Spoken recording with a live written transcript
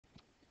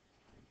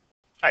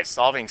All right,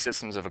 solving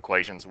systems of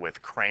equations with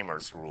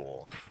Cramer's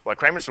rule. What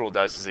Cramer's rule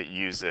does is it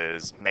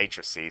uses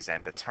matrices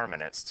and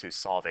determinants to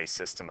solve a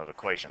system of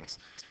equations.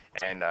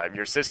 And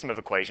your system of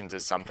equations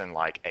is something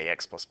like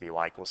ax plus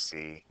by equals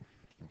c,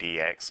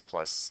 dx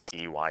plus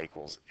ey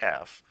equals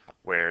f,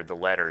 where the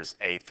letters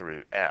a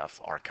through f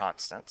are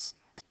constants.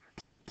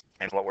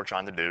 And what we're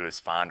trying to do is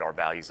find our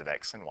values of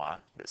x and y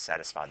that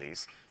satisfy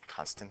these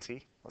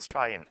constancy. Let's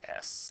try an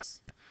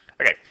s.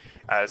 Okay,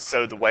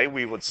 so the way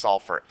we would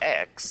solve for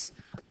x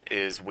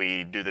is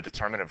we do the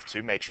determinant of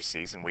two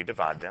matrices and we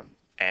divide them.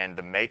 And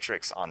the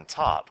matrix on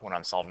top, when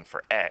I'm solving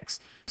for x,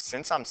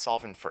 since I'm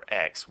solving for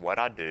x, what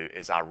I do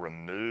is I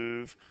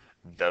remove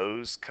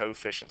those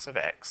coefficients of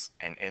x,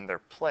 and in their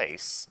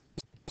place,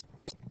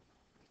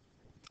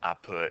 I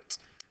put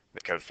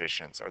the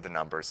coefficients or the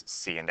numbers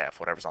c and f,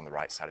 whatever's on the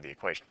right side of the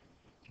equation.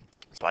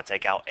 So I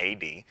take out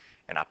AD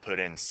and I put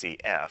in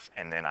CF,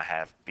 and then I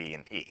have B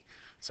and E.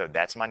 So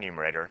that's my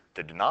numerator.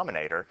 The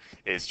denominator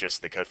is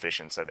just the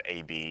coefficients of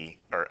AB,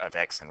 or of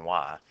X and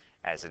Y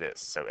as it is.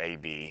 So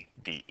AB,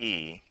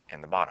 DE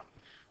in the bottom.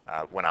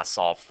 When I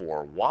solve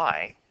for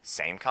Y,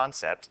 same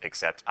concept,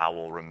 except I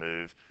will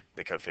remove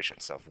the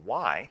coefficients of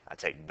Y. I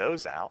take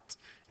those out,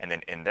 and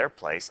then in their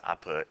place, I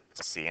put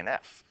C and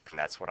F. And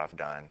that's what I've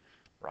done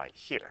right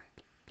here.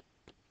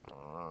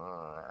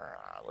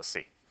 Let's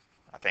see.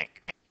 I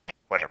think.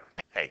 Whatever.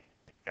 Hey,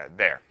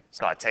 there.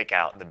 So I take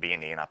out the B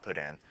and E and I put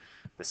in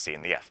the C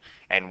and the F.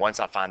 And once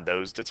I find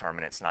those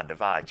determinants and I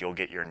divide, you'll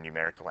get your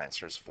numerical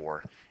answers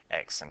for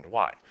X and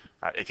Y.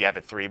 If you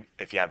have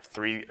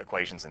three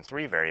equations in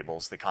three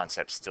variables, the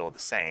concept's still the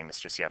same. It's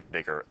just you have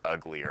bigger,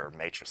 uglier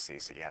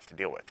matrices that you have to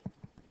deal with.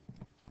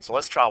 So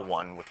let's try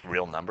one with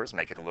real numbers,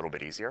 make it a little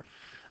bit easier.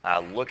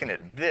 Looking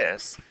at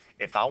this,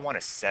 if I want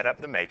to set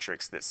up the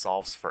matrix that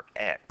solves for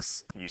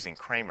X using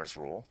Cramer's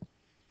rule,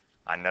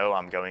 I know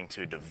I'm going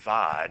to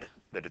divide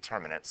the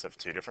determinants of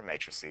two different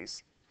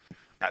matrices.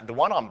 Now, the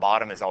one on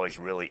bottom is always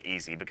really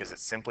easy because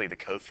it's simply the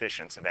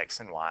coefficients of x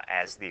and y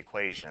as the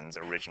equations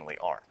originally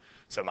are.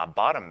 So my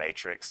bottom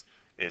matrix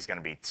is going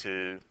to be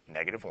 2,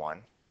 -1,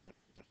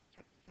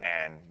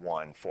 and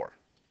 1, 4.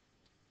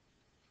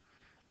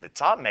 The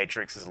top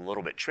matrix is a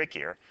little bit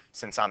trickier.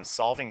 Since I'm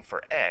solving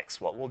for x,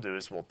 what we'll do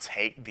is we'll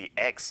take the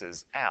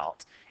x's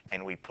out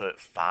and we put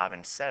 5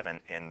 and 7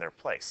 in their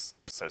place.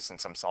 So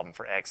since I'm solving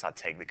for x, I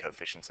take the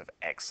coefficients of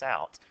x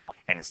out,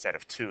 and instead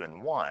of 2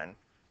 and 1,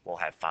 we'll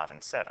have 5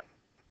 and 7.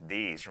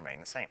 These remain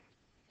the same,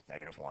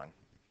 -1,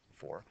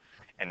 4.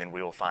 And then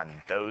we will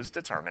find those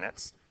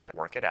determinants,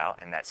 work it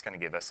out, and that's going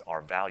to give us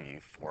our value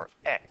for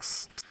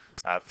x.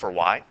 For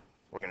y,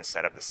 we're going to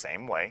set up the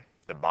same way.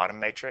 The bottom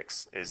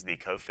matrix is the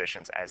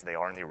coefficients as they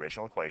are in the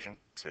original equation,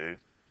 2,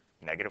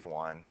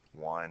 -1,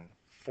 1,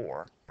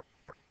 4.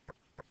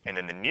 And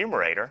then the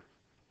numerator,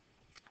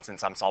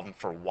 since I'm solving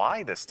for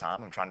y this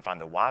time, I'm trying to find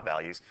the y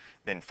values,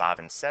 then 5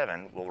 and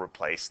 7 will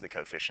replace the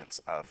coefficients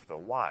of the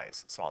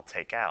y's. So I'll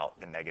take out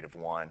the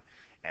 -1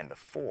 and the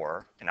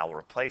 4, and I'll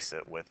replace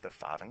it with the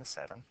 5 and the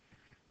 7.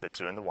 The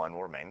 2 and the 1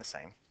 will remain the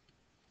same.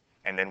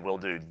 And then we'll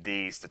do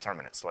these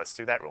determinants. So let's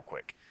do that real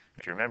quick.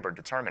 If you remember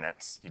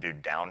determinants, you do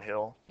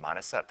downhill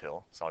minus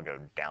uphill. So I'll go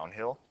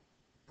downhill,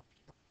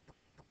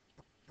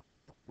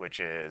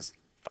 which is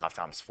 5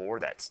 times 4,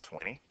 that's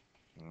 20,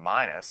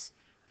 minus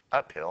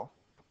uphill.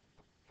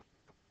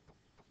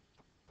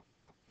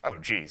 Oh,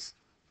 geez.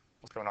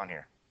 What's going on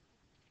here?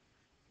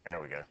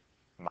 There we go.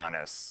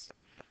 Minus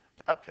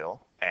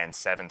uphill. And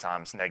 7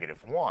 times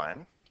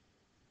 -1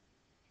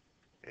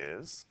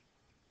 is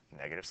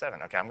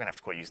 -7. Okay, I'm going to have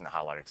to quit using the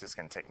highlighter because it's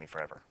going to take me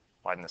forever.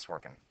 Why isn't this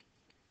working?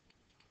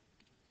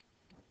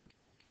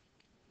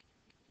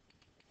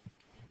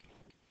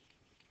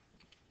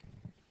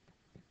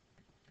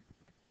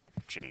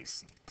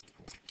 Jeez.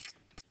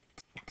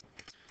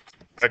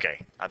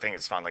 Okay, I think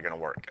it's finally going to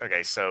work.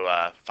 Okay,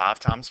 so 5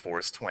 times 4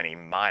 is 20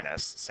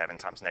 minus 7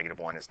 times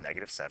 -1 is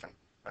 -7.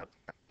 Oh,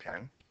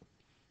 pen.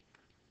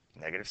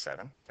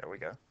 -7. There we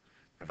go.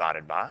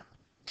 Divided by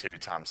 2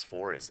 times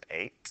 4 is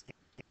 8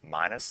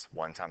 minus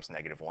 1 times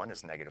 -1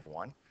 is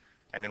 -1.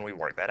 And then we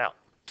work that out.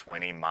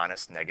 20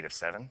 minus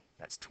 -7,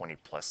 that's 20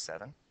 plus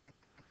 7.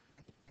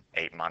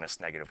 8 minus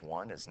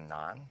 -1 is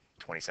 9.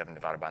 27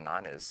 divided by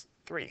 9 is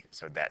 3.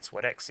 So that's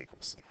what x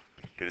equals.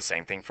 Do the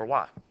same thing for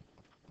y.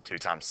 2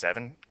 times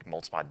 7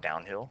 multiplied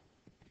downhill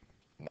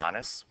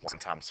minus 1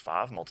 times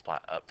 5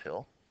 multiplied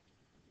uphill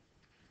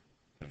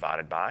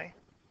divided by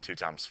 2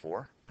 times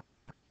 4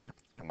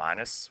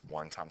 minus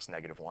 1 times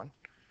 -1.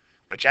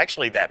 Which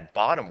actually that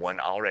bottom one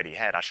I already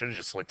had. I should have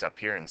just looked up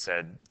here and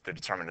said the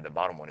determinant of the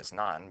bottom one is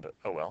 9, but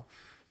oh well.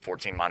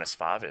 14 minus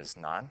 5 is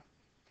 9.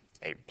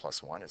 8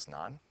 plus 1 is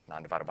 9.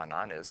 9 divided by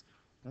 9 is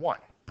 1.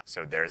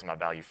 So there's my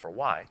value for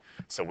y.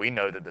 So we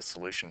know that the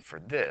solution for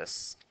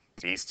this,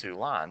 these two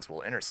lines,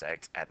 will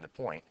intersect at the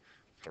point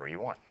 3,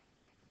 1.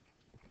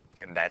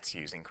 And that's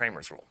using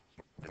Cramer's rule.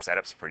 The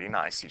setup's pretty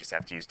nice. You just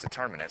have to use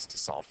determinants to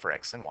solve for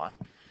x and y.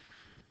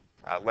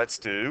 Let's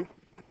do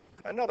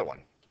another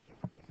one.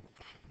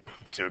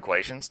 2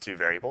 equations, 2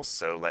 variables.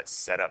 So let's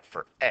set up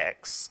for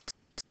x.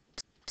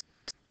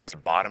 The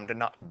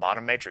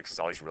bottom matrix is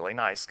always really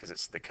nice because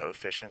it's the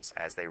coefficients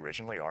as they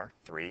originally are,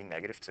 3,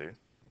 -2,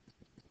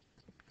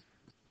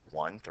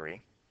 1,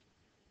 3.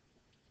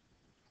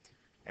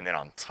 And then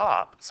on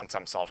top, since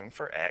I'm solving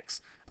for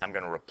x, I'm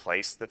going to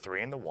replace the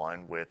 3 and the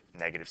 1 with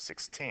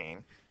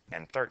 -16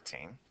 and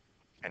 13,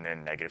 and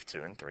then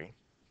 -2 and 3.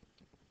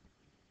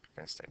 They're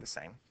going to stay the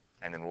same.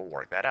 And then we'll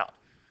work that out.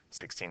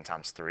 16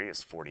 times 3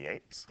 is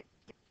 48.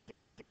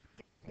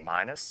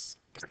 Minus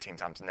 13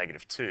 times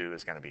 -2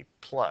 is going to be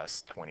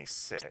plus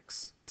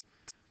 26.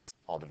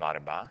 All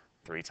divided by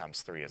 3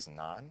 times 3 is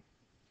 9.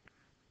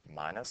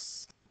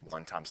 Minus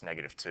 1 times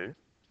 -2,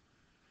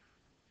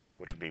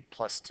 which would be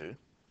plus 2.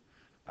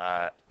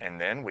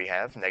 And then we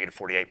have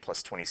 -48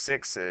 plus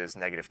 26 is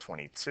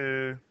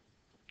 -22.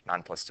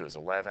 9 plus 2 is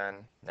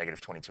 11.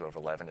 -22 over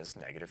 11 is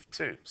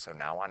 -2. So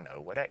now I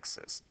know what x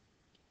is.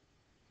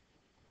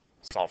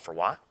 Solve for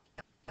y.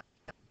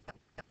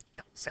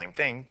 Same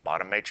thing,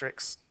 bottom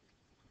matrix,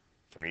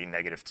 3,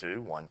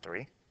 -2, 1,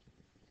 3.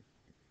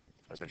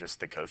 Those are just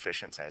the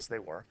coefficients as they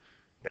were.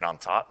 Then on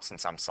top,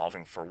 since I'm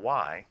solving for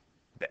y,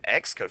 the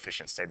x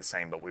coefficients stay the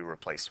same, but we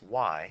replace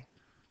y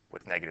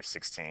with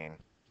 -16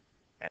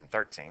 and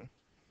 13.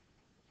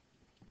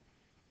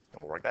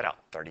 And we'll work that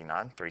out.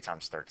 39, 3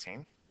 times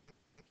 13,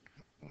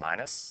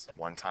 minus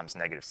 1 times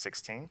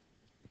 -16,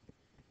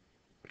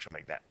 which will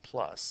make that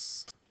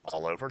plus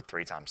all over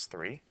 3 times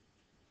 3,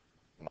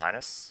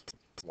 minus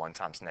 1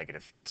 times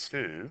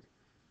 -2.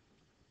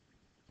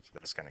 So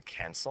that's going to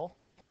cancel.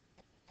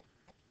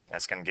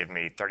 That's going to give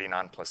me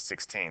 39 plus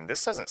 16.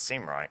 This doesn't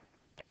seem right.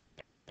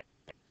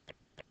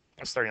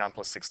 What's 39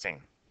 plus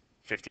 16?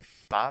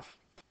 55?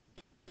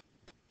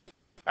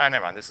 Never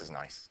mind. This is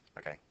nice.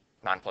 Okay.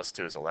 9 plus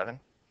 2 is 11.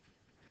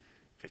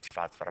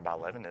 55 divided by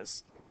 11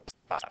 is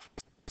 5.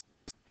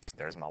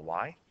 There's my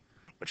y,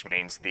 which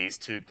means these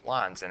two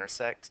lines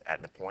intersect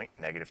at the point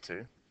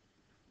 -2,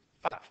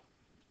 5.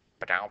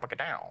 Ba-dow,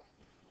 ba-dow.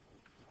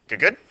 Good,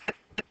 good?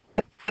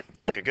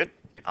 Good, good?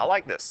 I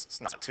like this.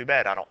 It's not too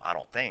bad, I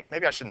don't think.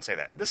 Maybe I shouldn't say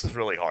that. This is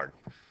really hard.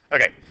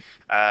 Okay,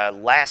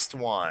 last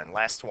one.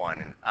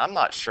 And I'm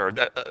not sure.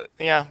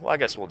 Yeah, well, I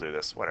guess we'll do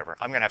this. Whatever.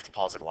 I'm going to have to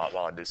pause it a lot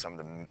while I do some of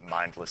the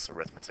mindless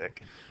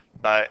arithmetic.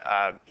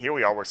 But here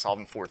we are. We're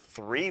solving for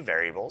 3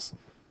 variables.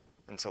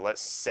 And so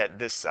let's set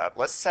this up.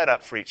 Let's set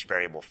up for each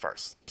variable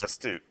first. Let's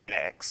do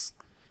x.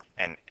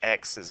 And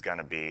x is going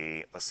to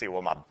be, let's see,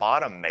 well, my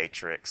bottom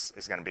matrix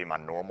is going to be my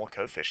normal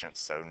coefficients.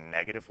 So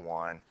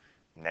 -1,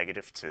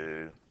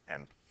 -2,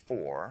 and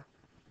 4.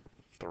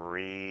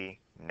 3,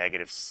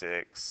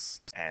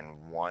 -6,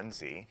 and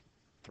 1z.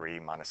 3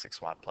 minus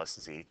 6y plus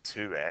z,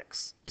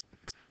 2x,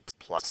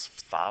 plus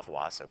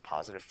 5y, so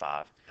positive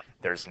 5.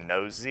 There's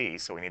no z,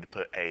 so we need to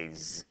put a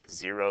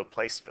 0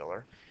 place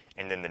filler.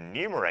 And then the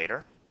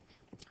numerator,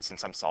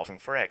 since I'm solving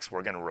for x,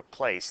 we're going to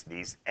replace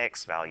these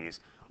x values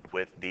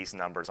with these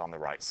numbers on the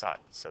right side.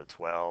 So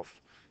 12,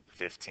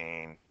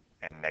 15,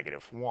 and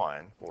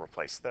 -1. We'll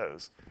replace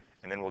those.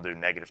 And then we'll do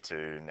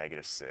 -2,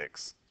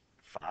 -6,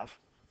 5,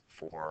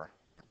 4,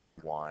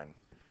 1,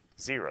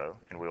 0,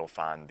 and we will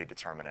find the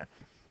determinant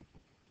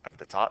of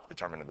the top,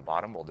 determinant of the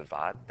bottom. We'll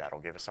divide. That'll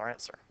give us our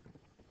answer.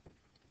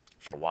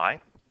 For y,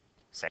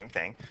 same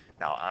thing.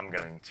 Now I'm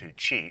going to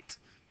cheat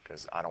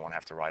because I don't want to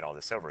have to write all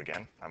this over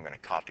again. I'm going to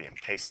copy and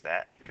paste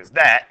that because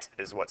that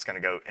is what's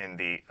going to go in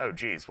the, oh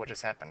geez, what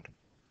just happened?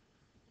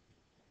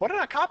 What did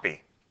I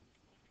copy?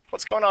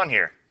 What's going on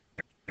here?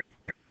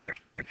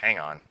 Hang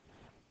on.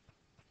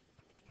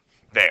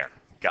 There,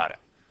 got it.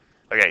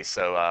 Okay,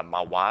 so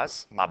my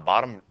y's, my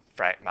bottom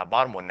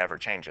one never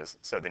changes.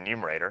 So the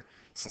numerator,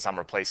 since I'm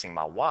replacing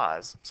my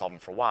y's, solving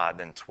for y,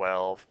 then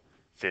 12,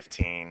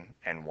 15,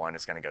 and 1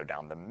 is going to go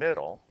down the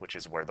middle, which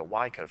is where the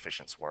y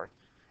coefficients were.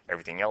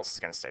 Everything else is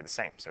going to stay the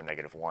same. So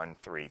 -1,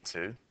 3,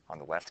 2 on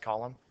the left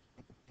column,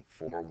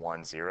 4,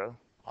 1, 0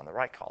 on the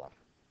right column.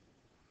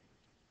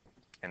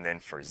 And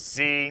then for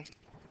z,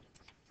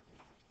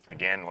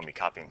 again, let me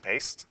copy and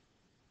paste.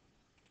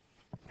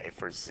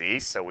 For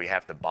z, so we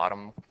have the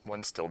bottom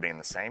one still being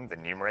the same, the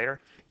numerator.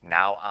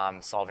 Now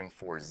I'm solving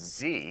for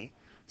z,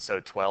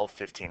 so 12,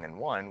 15, and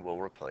 1 will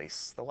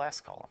replace the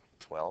last column.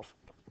 12,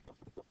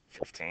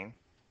 15,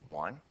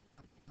 1,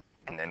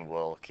 and then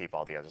we'll keep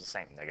all the others the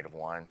same.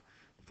 -1,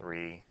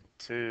 3,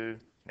 2,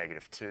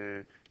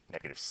 -2,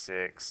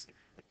 -6,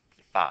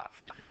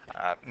 5.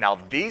 Now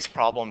these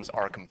problems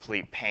are a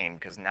complete pain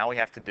because now we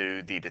have to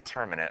do the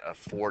determinant of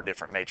 4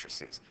 different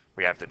matrices.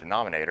 We have the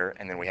denominator,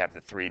 and then we have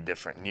the 3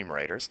 different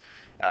numerators.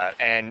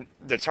 And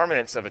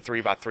determinants of a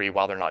 3 by 3,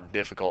 while they're not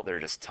difficult, they're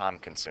just time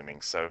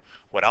consuming. So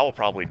what I will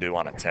probably do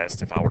on a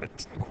test, if I were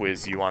to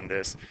quiz you on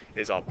this,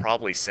 is I'll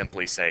probably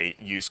simply say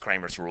use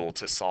Cramer's rule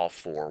to solve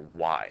for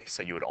y.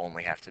 So you would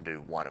only have to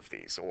do one of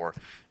these, or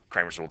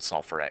Cramer's rule to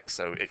solve for x.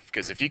 So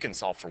because if you can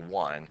solve for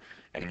one,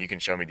 and you can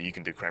show me that you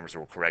can do Cramer's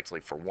rule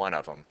correctly for one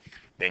of them,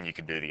 then you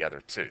can do the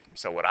other 2.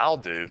 So what I'll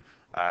do,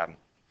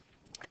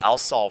 I'll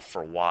solve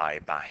for y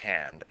by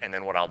hand, and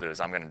then what I'll do is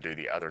I'm going to do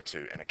the other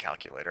 2 in a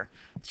calculator,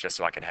 just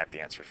so I can have the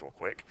answers real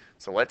quick.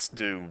 So let's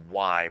do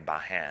y by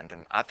hand,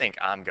 and I think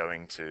I'm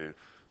going to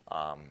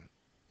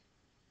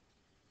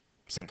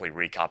simply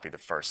recopy the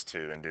first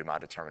two and do my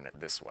determinant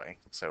this way.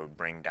 So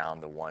bring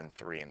down the 1,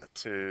 3, and the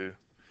 2,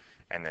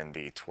 and then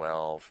the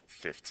 12,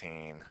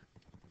 15,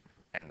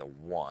 and the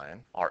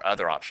 1. Our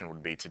other option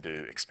would be to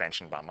do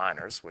expansion by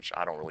minors, which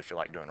I don't really feel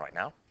like doing right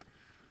now.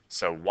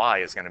 So y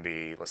is going to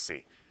be, let's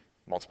see,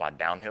 multiplied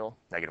downhill,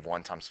 negative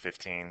 1 times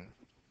 15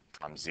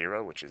 times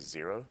 0, which is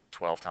 0.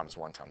 12 times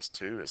 1 times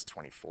 2 is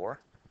 24.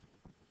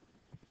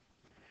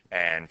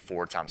 And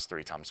 4 times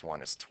 3 times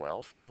 1 is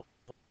 12.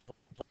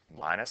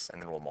 Minus,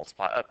 and then we'll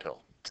multiply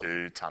uphill.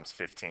 2 times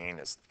 15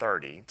 is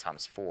 30,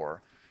 times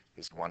 4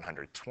 is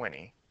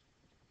 120,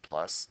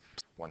 plus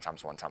 1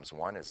 times 1 times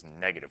 1 is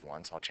negative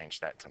 1, so I'll change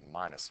that to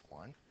minus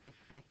 1,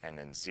 and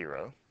then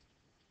 0.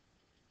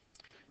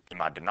 In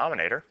my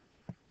denominator,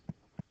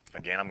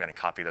 again, I'm going to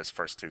copy those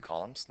first two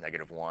columns,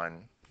 negative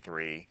 1,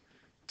 3,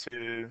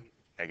 2,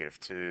 negative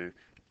 2,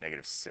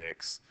 negative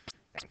 6,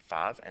 and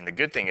 5. And the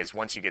good thing is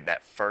once you get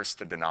that first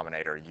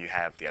denominator, you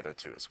have the other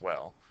two as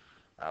well.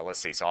 Let's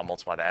see, so I'll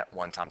multiply that.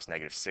 1 times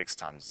negative 6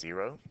 times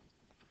 0.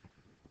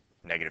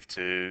 Negative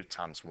 2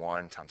 times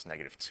 1 times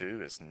negative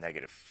 2 is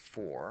negative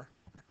 4.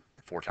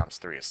 4 times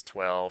 3 is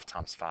 12,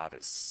 times 5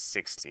 is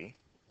 60.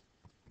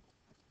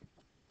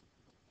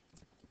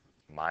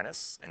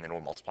 Minus, and then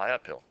we'll multiply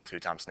uphill. 2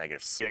 times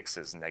negative 6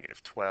 is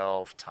negative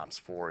 12, times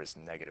 4 is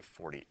negative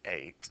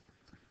 48,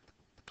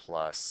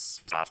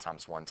 plus 5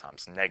 times 1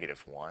 times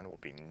negative 1 will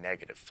be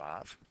negative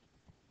 5,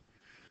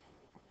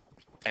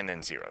 and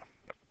then 0.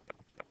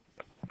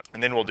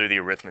 And then we'll do the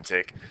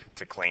arithmetic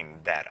to clean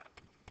that up.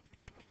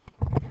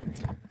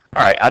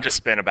 All right, I just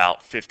spent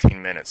about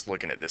 15 minutes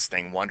looking at this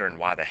thing, wondering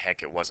why the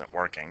heck it wasn't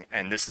working.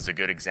 And this is a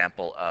good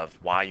example of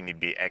why you need to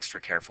be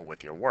extra careful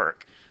with your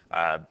work.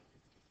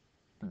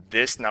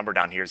 This number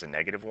down here is a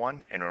negative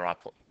 1, and when I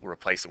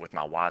replace it with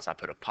my y's, I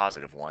put a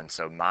positive 1.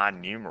 So my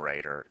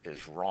numerator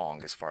is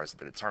wrong as far as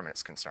the determinant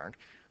is concerned.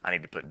 I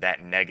need to put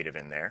that negative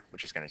in there,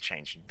 which is going to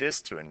change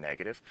this to a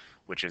negative,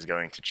 which is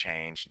going to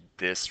change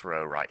this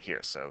row right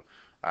here. So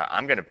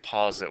I'm going to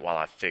pause it while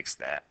I fix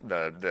that.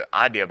 The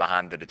idea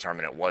behind the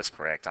determinant was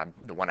correct.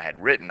 The one I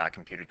had written I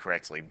computed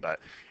correctly, but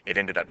it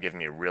ended up giving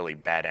me a really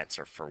bad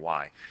answer for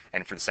y.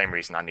 And for the same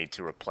reason, I need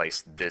to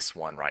replace this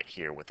one right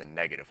here with a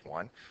negative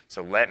 1.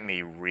 So let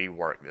me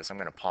rework this. I'm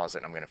going to pause it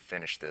and I'm going to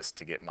finish this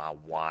to get my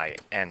y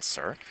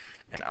answer,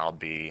 and I'll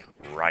be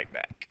right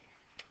back.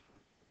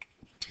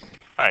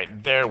 All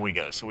right, there we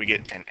go. So we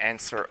get an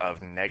answer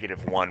of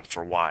negative 1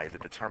 for y. The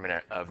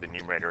determinant of the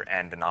numerator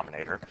and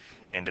denominator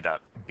ended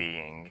up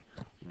being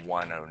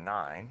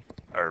 109,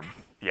 or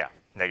yeah,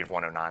 negative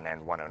 109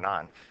 and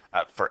 109.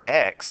 For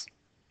x,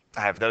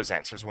 I have those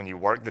answers. When you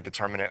work the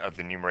determinant of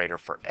the numerator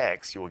for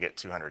x, you will get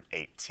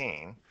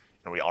 218.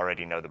 And we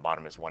already know the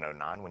bottom is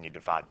 109. When you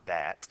divide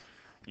that,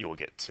 you will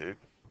get 2.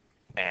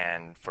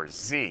 And for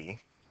z,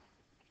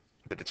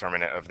 the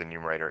determinant of the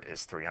numerator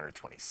is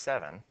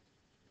 327.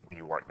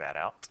 You work that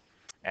out,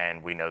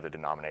 and we know the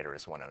denominator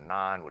is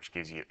 109, which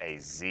gives you a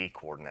z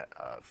coordinate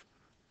of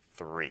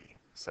 3.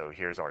 So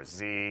here's our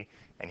z,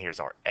 and here's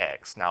our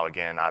x. Now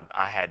again,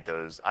 I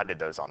did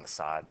those on the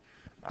side.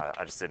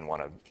 I just didn't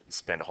want to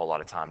spend a whole lot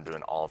of time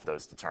doing all of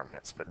those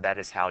determinants, but that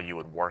is how you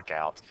would work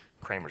out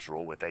Cramer's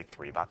rule with a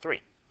 3 by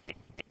 3.